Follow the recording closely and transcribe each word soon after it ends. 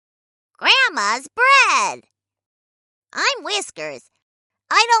Grandma's bread. I'm Whiskers.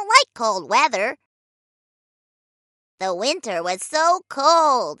 I don't like cold weather. The winter was so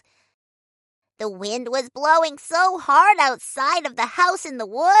cold. The wind was blowing so hard outside of the house in the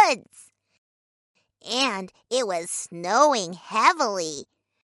woods. And it was snowing heavily.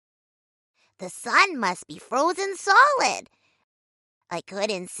 The sun must be frozen solid. I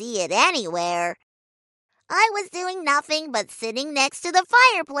couldn't see it anywhere. I was doing nothing but sitting next to the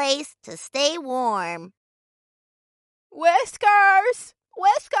fireplace to stay warm. Whiskers!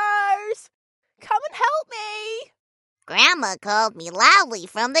 Whiskers! Come and help me! Grandma called me loudly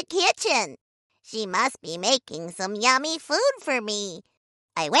from the kitchen. She must be making some yummy food for me.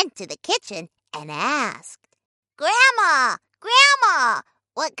 I went to the kitchen and asked, Grandma! Grandma!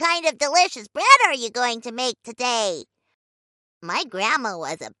 What kind of delicious bread are you going to make today? My grandma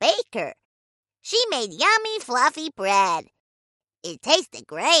was a baker. She made yummy, fluffy bread. It tasted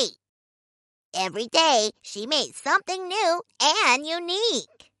great. Every day, she made something new and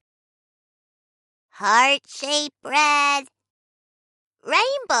unique. Heart-shaped bread,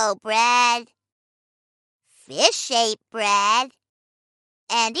 rainbow bread, fish-shaped bread,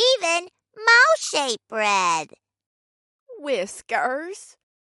 and even mouse-shaped bread. Whiskers,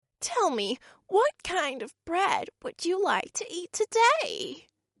 tell me, what kind of bread would you like to eat today?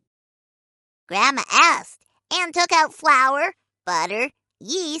 Grandma asked and took out flour, butter,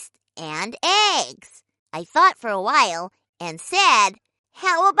 yeast, and eggs. I thought for a while and said,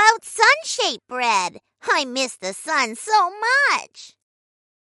 How about sun-shaped bread? I miss the sun so much.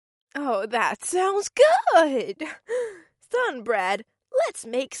 Oh, that sounds good. Sun bread. Let's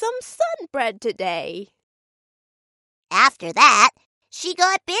make some sun bread today. After that, she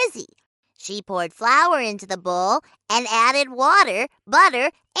got busy. She poured flour into the bowl and added water,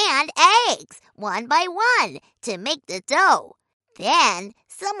 butter, and eggs, one by one, to make the dough. Then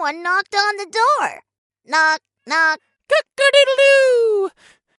someone knocked on the door. Knock, knock. Cock-a-doodle-doo!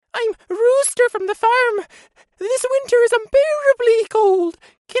 I'm Rooster from the farm. This winter is unbearably cold.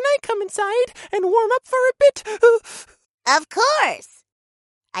 Can I come inside and warm up for a bit? Of course.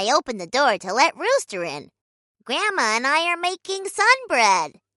 I opened the door to let Rooster in. Grandma and I are making sun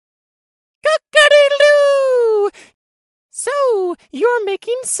bread. Cock-a-doodle-doo! So, you're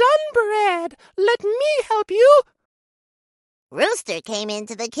making sun bread. Let me help you. Rooster came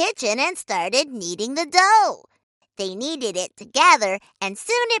into the kitchen and started kneading the dough. They kneaded it together, and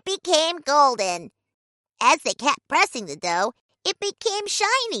soon it became golden. As they kept pressing the dough, it became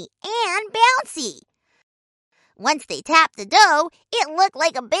shiny and bouncy. Once they tapped the dough, it looked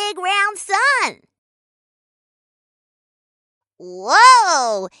like a big round sun.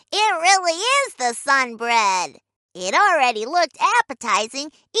 Whoa! It really is the sun bread. It already looked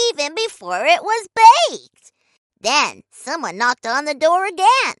appetizing even before it was baked. Then someone knocked on the door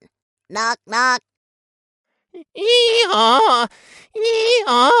again. Knock, knock. Yee-haw!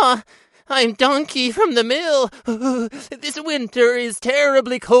 Yee-haw! I'm Donkey from the mill. This winter is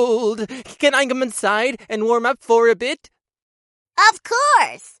terribly cold. Can I come inside and warm up for a bit? Of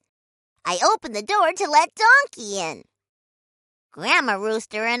course. I opened the door to let Donkey in. Grandma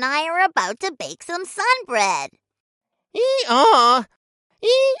Rooster and I are about to bake some sun bread. Ee-aw!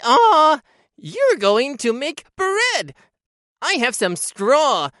 Ee-aw! You're going to make bread. I have some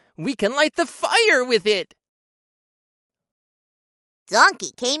straw. We can light the fire with it.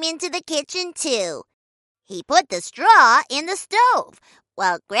 Donkey came into the kitchen, too. He put the straw in the stove,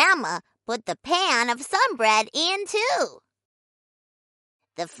 while Grandma put the pan of sun bread in, too.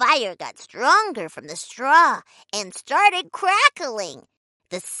 The fire got stronger from the straw and started crackling.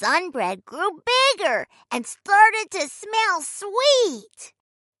 The sun bread grew bigger and started to smell sweet.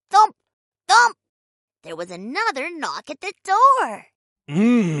 Thump, thump. There was another knock at the door.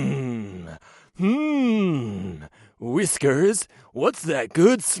 Whiskers, what's that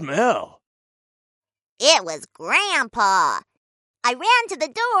good smell? It was Grandpa. I ran to the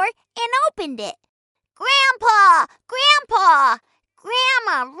door and opened it. Grandpa! Grandpa!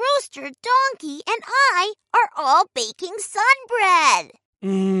 Grandma, Rooster, Donkey, and I are all baking sun bread.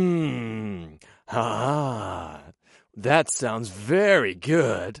 That sounds very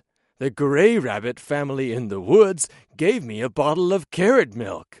good. The gray rabbit family in the woods gave me a bottle of carrot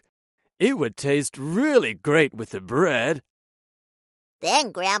milk. It would taste really great with the bread.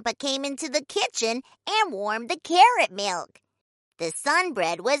 Then Grandpa came into the kitchen and warmed the carrot milk. The sun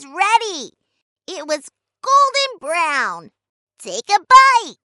bread was ready. It was golden brown. Take a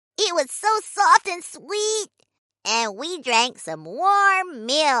bite. It was so soft and sweet. And we drank some warm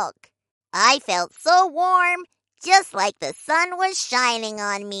milk. I felt so warm, just like the sun was shining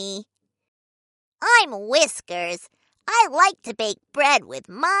on me. I'm Whiskers. I like to bake bread with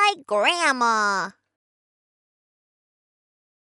my grandma.